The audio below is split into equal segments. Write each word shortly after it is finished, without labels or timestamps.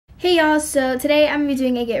Hey y'all, so today I'm going to be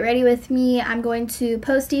doing a get ready with me. I'm going to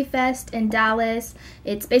POSTY Fest in Dallas.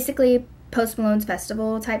 It's basically Post Malone's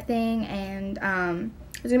festival type thing, and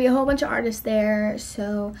there's going to be a whole bunch of artists there,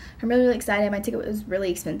 so I'm really excited. My ticket was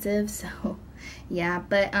really expensive, so yeah,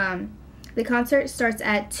 but the concert starts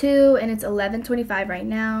at 2 and it's 11:25 right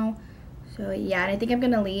now. So yeah, and I think I'm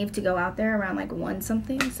going to leave to go out there around like 1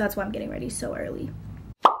 something, so that's why I'm getting ready so early.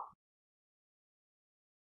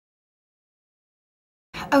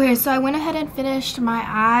 Okay, so I went ahead and finished my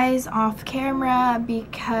eyes off camera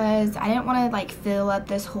because I didn't want to like fill up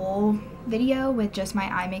this whole video with just my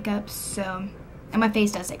eye makeup, so, and my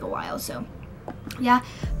face does take a while, so yeah.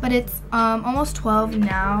 But it's almost 12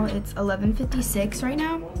 now. It's 11:56 right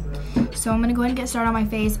now, so I'm gonna go ahead and get started on my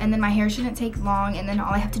face, and then my hair shouldn't take long, and then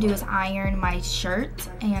all I have to do is iron my shirt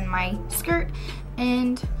and my skirt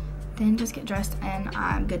and then just get dressed and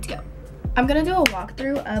I'm good to go. I'm gonna do a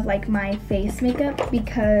walkthrough of like my face makeup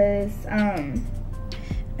because I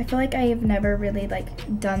feel like I have never really like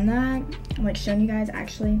done that. I'm like showing you guys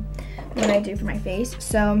actually what I do for my face.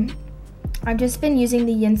 So I've just been using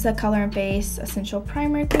the Yinsa Color and Face Essential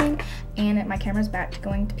Primer thing, and my camera's back to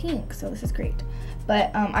going to pink, so this is great.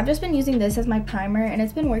 But I've just been using this as my primer and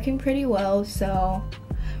it's been working pretty well, so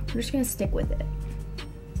we're just gonna stick with it.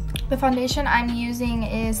 The foundation I'm using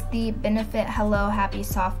is the Benefit Hello Happy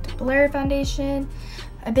Soft Blur foundation.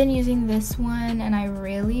 I've been using this one and I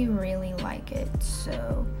really like it,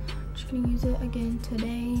 so I'm just gonna use it again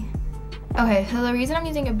today. Okay, so the reason I'm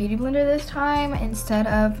using a beauty blender this time instead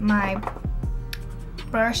of my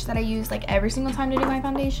brush that I use like every single time to do my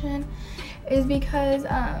foundation is because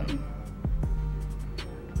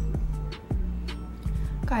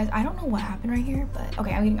guys, I don't know what happened right here, but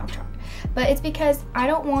okay, I'm getting off track. But it's because I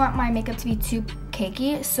don't want my makeup to be too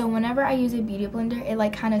cakey, so whenever I use a beauty blender, it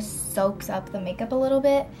like kind of soaks up the makeup a little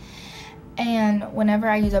bit, and whenever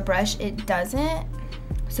I use a brush, it doesn't.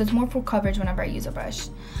 So it's more full coverage whenever I use a brush,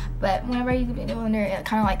 but whenever I use a beauty blender, it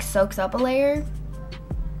kind of like soaks up a layer,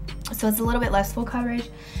 so it's a little bit less full coverage,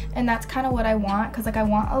 and that's kind of what I want, because like I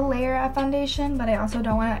want a layer of foundation, but I also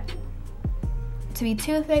don't want it to be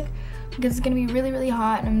too thick because it's gonna be really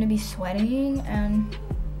hot and I'm gonna be sweating, and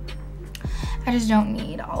I just don't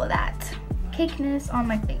need all of that cakeness on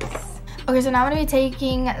my face. Okay, so now I'm gonna be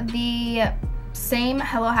taking the same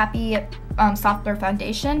Hello Happy Soft Blur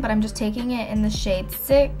foundation, but I'm just taking it in the shade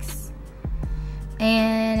 6.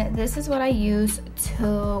 And this is what I use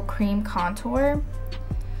to cream contour.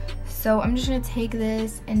 So I'm just gonna take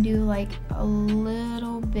this and do like a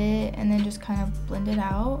little bit and then just kind of blend it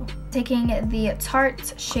out. Taking the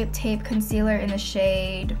Tarte Shape Tape Concealer in the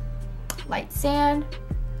shade Light Sand,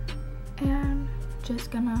 and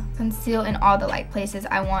just gonna conceal in all the light places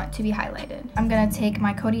I want to be highlighted. I'm gonna take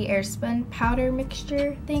my Coty Airspun powder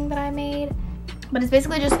mixture thing that I made, but it's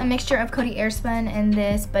basically just a mixture of Coty Airspun and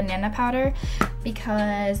this banana powder,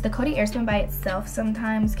 because the Coty Airspun by itself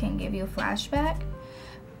sometimes can give you a flashback,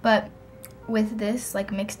 but with this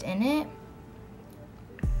like mixed in it,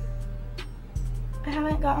 I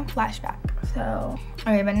haven't gotten flashback. So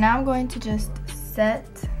okay, but now I'm going to just set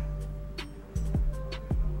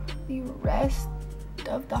the rest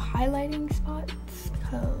of the highlighting spots,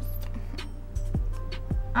 because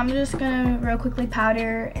I'm just gonna real quickly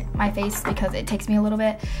powder my face because it takes me a little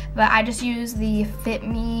bit, but I just use the Fit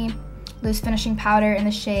Me Loose Finishing Powder in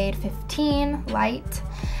the shade 15 Light,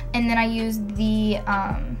 and then I use the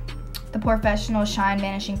Professional Shine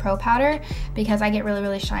Vanishing Pro Powder because I get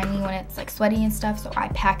really shiny when it's like sweaty and stuff, so I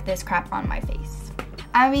pack this crap on my face.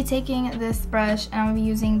 I'm gonna be taking this brush and I'm gonna be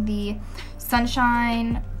using the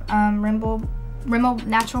Sunshine Rimmel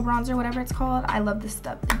Natural Bronzer, whatever it's called. I love this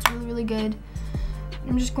stuff. It's really good.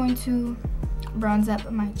 I'm just going to bronze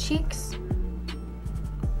up my cheeks.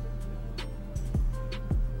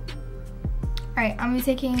 Alright, I'm going to be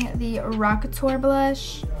taking the Rockateur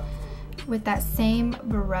blush with that same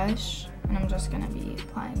brush, and I'm just going to be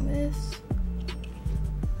applying this.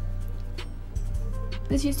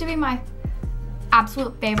 This used to be my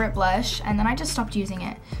absolute favorite blush, and then I just stopped using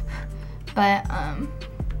it. But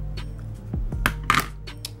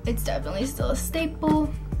it's definitely still a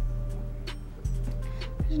staple.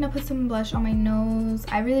 I'm just gonna put some blush on my nose.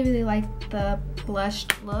 I really like the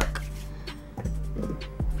blushed look.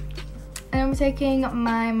 And I'm taking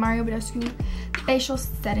my Mario Badescu facial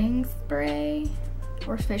setting spray,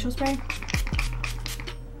 or facial spray.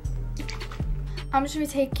 I'm just gonna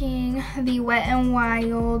be taking the Wet n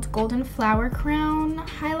Wild Golden Flower Crown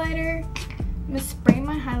highlighter. I'm gonna spray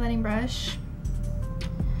my highlighting brush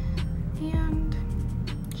and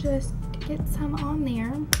just get some on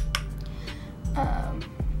there.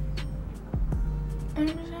 And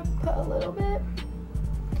I'm just gonna put a little bit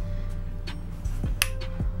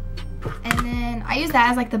then I use that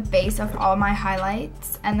as like the base of all my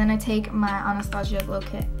highlights. And then I take my Anastasia Glow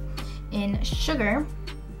Kit in Sugar,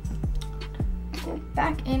 go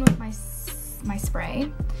back in with my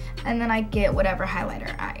spray, and then I get whatever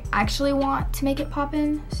highlighter I actually want to make it pop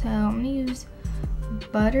in. So I'm gonna use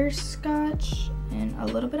Butterscotch and a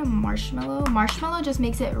little bit of Marshmallow. Marshmallow just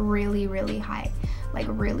makes it really, really high, like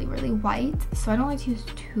really, really white. So I don't like to use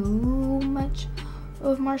too much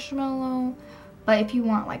of Marshmallow. But if you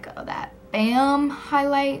want like that bam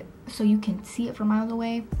highlight so you can see it from miles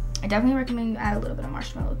away, I definitely recommend you add a little bit of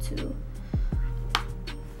Marshmallow to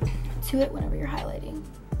it whenever you're highlighting.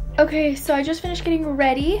 Okay, so I just finished getting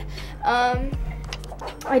ready.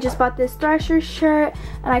 I just bought this Thrasher shirt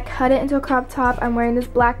and I cut it into a crop top. I'm wearing this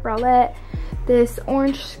black bralette, this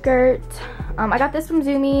orange skirt. I got this from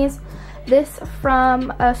Zoomies, this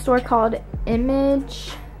from a store called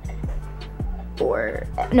Image, or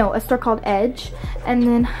no, a store called Edge. And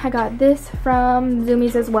then I got this from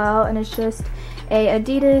Zoomies as well, and it's just a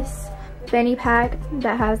Adidas fanny pack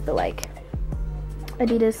that has the like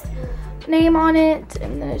Adidas name on it,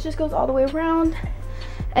 and then it just goes all the way around.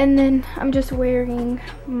 And then I'm just wearing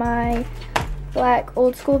my black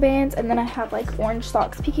old school Vans, and then I have like orange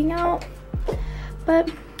socks peeking out. But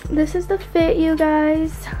this is the fit, you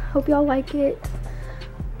guys. Hope y'all like it.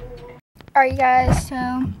 Alright, you guys, so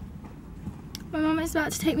my mom is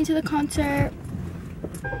about to take me to the concert.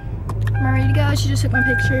 I'm ready to go. She just took my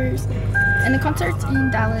pictures, and the concert's in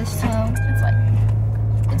Dallas, so it's like,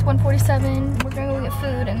 it's 1:47. We're gonna go get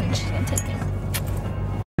food, and then she's gonna take me.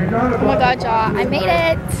 Oh my god, y'all, I made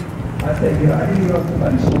it! I think, yeah, I need to go to my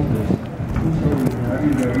shoulders. I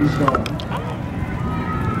need to be strong.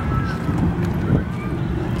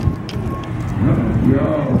 Yo.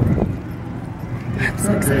 I'm so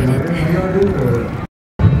excited.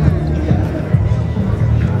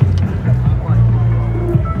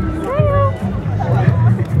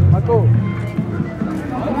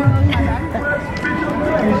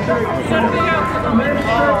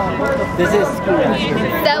 This is school.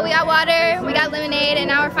 So we got water, we got lemonade, and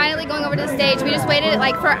now we're finally going over to the stage. We just waited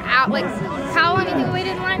like for like how long do you think we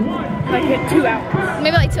waited in line? Like 2 hours.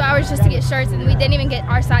 Maybe like 2 hours just to get shirts, and we didn't even get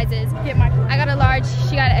our sizes. I got a large,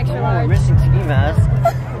 she got an extra large. We're missing ski mask.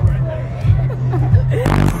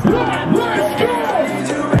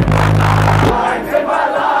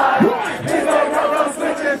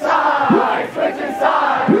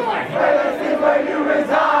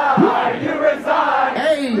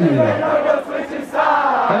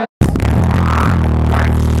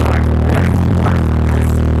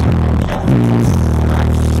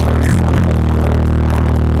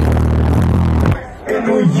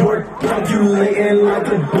 Calculating like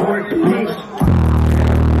a dork, bitch.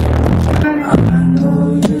 I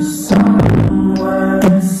know you're somewhere,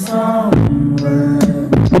 somewhere.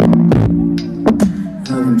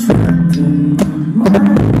 I'm trapped in my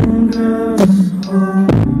mind, just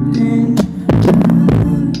holding on.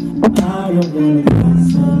 I don't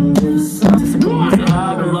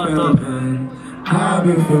wanna be somewhere. I've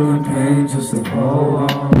been feeling pain just to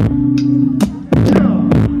hold on.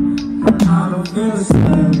 I don't feel the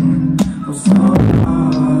same. I'm so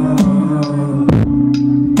hard.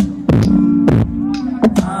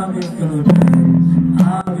 I've been feeling pain.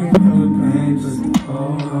 I've been feeling pain just to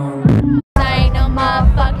hold on. Ain't no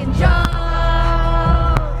motherfucking joke.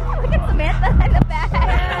 Look at Samantha in the back.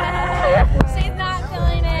 She's not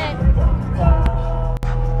feeling it.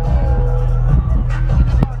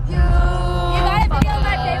 You gotta feel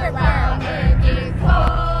my favorite part.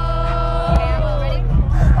 Okay, ready?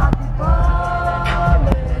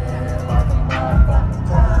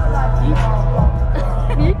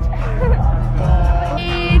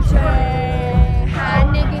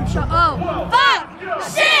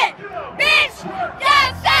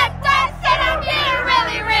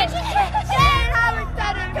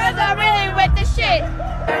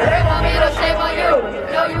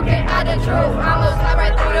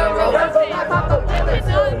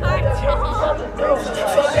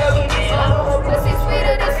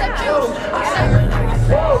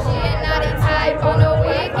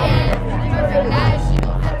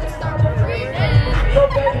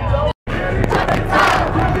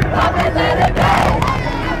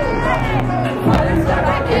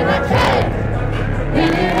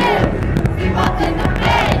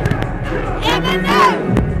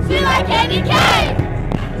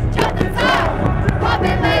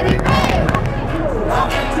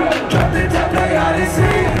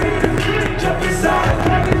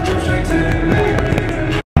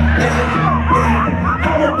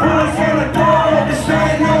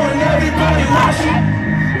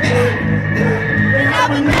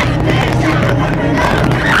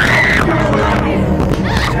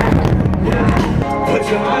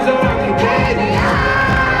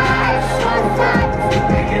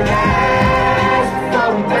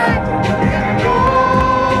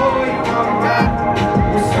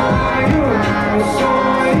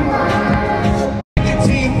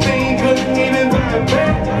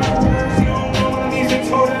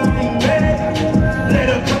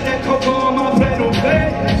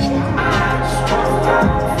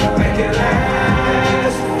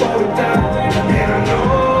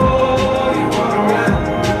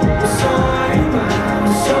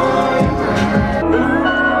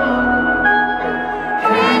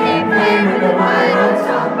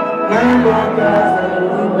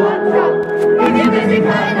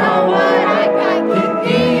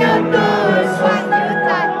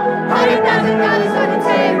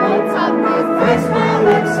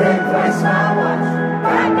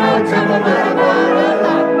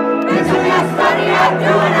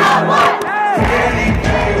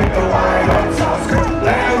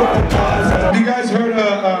 You guys heard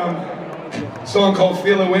a song called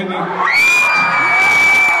Feelin' Whitney?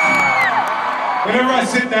 Whenever I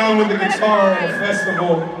sit down with the guitar at a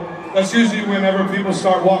festival, that's usually whenever people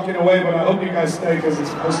start walking away, but I hope you guys stay because it's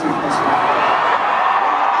supposed to be festival.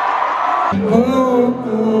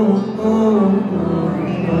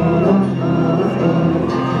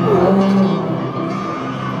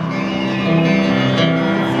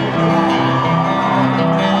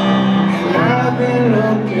 I've been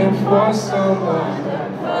looking for someone to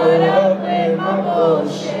put up with my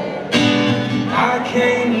bullshit. I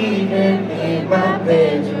can't even leave my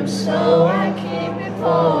bedroom, so I keep it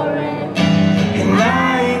pouring. And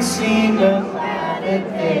I ain't seen nobody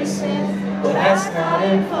listen, but that's not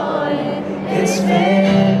important. It's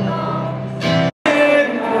been long.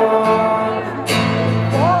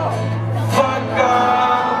 Fuck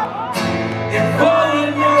off and pull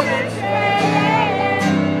another train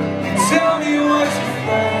and tell me what you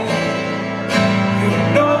think. You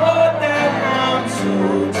know that I'm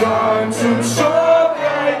too done to show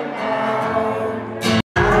right now.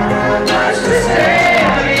 I got much to say.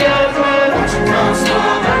 Won't you come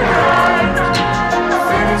slow down?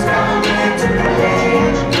 Feelings coming to me.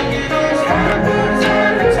 It's happens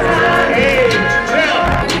every time. Hey, Bill.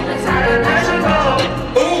 That's how the night should go.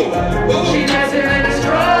 Ooh, she nice and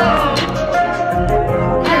strong.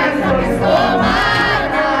 I'm looking for my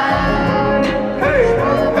life. Hey,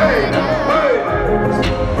 hey, hey.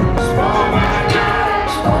 Spoil my life.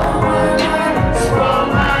 Spoil my life. Spoil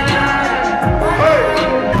my life. Hey.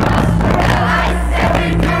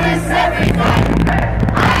 Every minute, every night.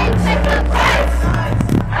 I ain't check the price.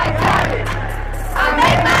 I got it. I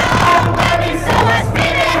make my own money, so I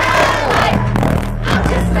spend it how I like. I'm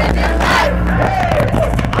just living life.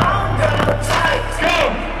 I'm gonna tight. Go,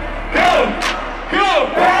 go, go.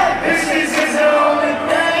 Bad bitches is the only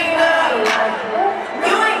thing I like.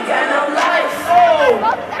 You ain't got no life. Oh,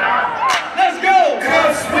 let's go.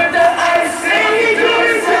 Cups with the ice, and you do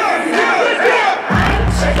it. I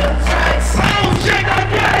ain't check the price. I don't check the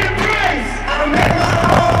bloody price. I make my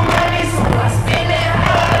own money, so I spend it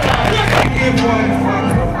how I like. I give one fuck,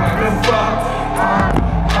 I'm a fuck.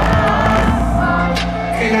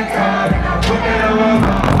 In a car, and I put it on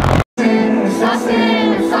my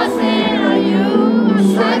saucing on you. I'm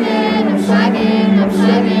slugging on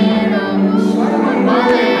you. I'm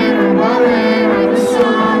ballin', I'm a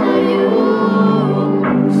song on you.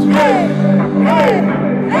 Hey, hey,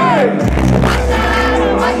 hey.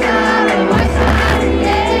 White side,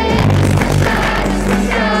 yeah.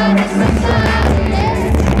 Sunshine, yeah.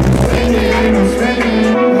 It's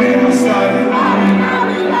raining. When I started, I'm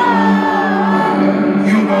in love.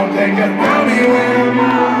 You gon' take a bounty when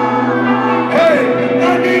hey,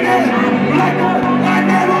 I need it like I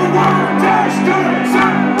never want to touch the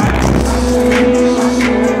sun.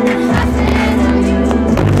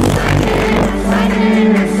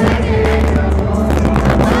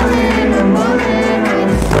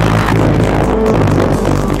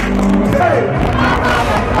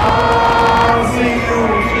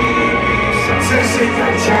 Since it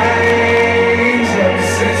got changed, ever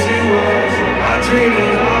since you was my dream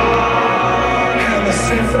is on. Ever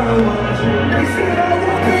since I was you, they said I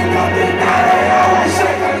would be nothing. Now they always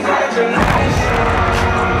say congratulations.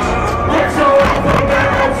 Worked so hard for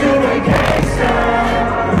back up to vacation.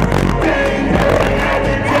 They never had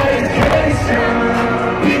the dedication.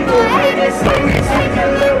 People hate this thing, they take a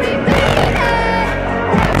look at me.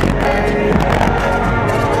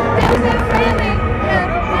 There's no framing.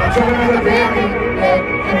 I'm trying to make a family,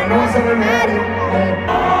 yeah, and I know it's automatic, yeah.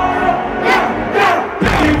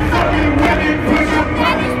 You fucking women, put your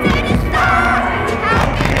money to the stars. How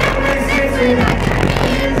can I make sense when I can be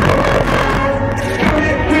in the world?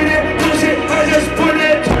 With it, push it, I just put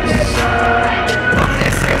it to the side.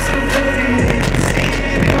 This is some booty,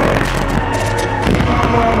 my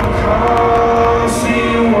mama calls, see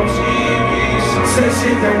you on TV, says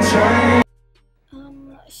she done changed.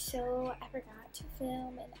 So I forgot to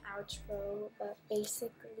film an outro, but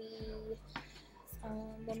basically,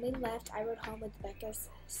 when we left, I rode home with Becca's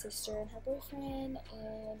sister and her boyfriend,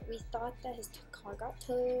 and we thought that his car got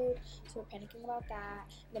towed, so we're panicking about that.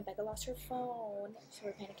 And then Becca lost her phone, so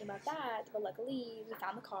we're panicking about that, but luckily we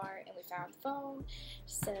found the car and we found the phone.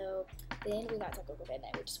 So then we got to go to bed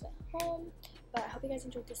and we just went home. But I hope you guys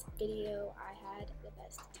enjoyed this video. I had the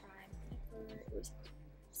best time ever. It was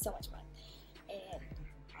so much fun. And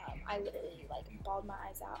I literally like bawled my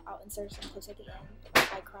eyes out inserted some clips at the end. But,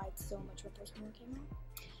 I cried so much when Post Malone came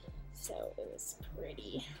out. So it was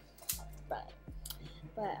pretty fun.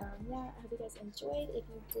 But yeah, I hope you guys enjoyed. If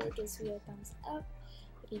you did, give this video a thumbs up.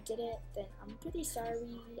 If you didn't, then I'm pretty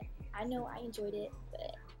sorry. I know I enjoyed it,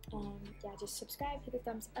 but yeah, just subscribe, hit the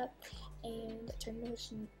thumbs up, and turn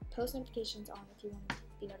post notifications on if you want to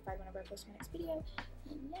be notified whenever I post my next video.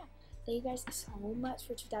 And yeah, thank you guys so much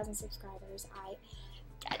for 2,000 subscribers.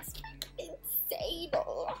 That's insane.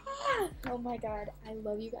 Oh my god, I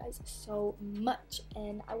love you guys so much,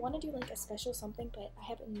 and I want to do like a special something, but I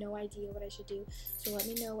have no idea what I should do, so let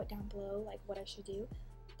me know down below like what I should do.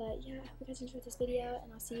 But yeah, I hope you guys enjoyed this video,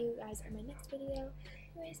 and I'll see you guys in my next video.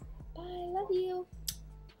 Anyways, bye, love you.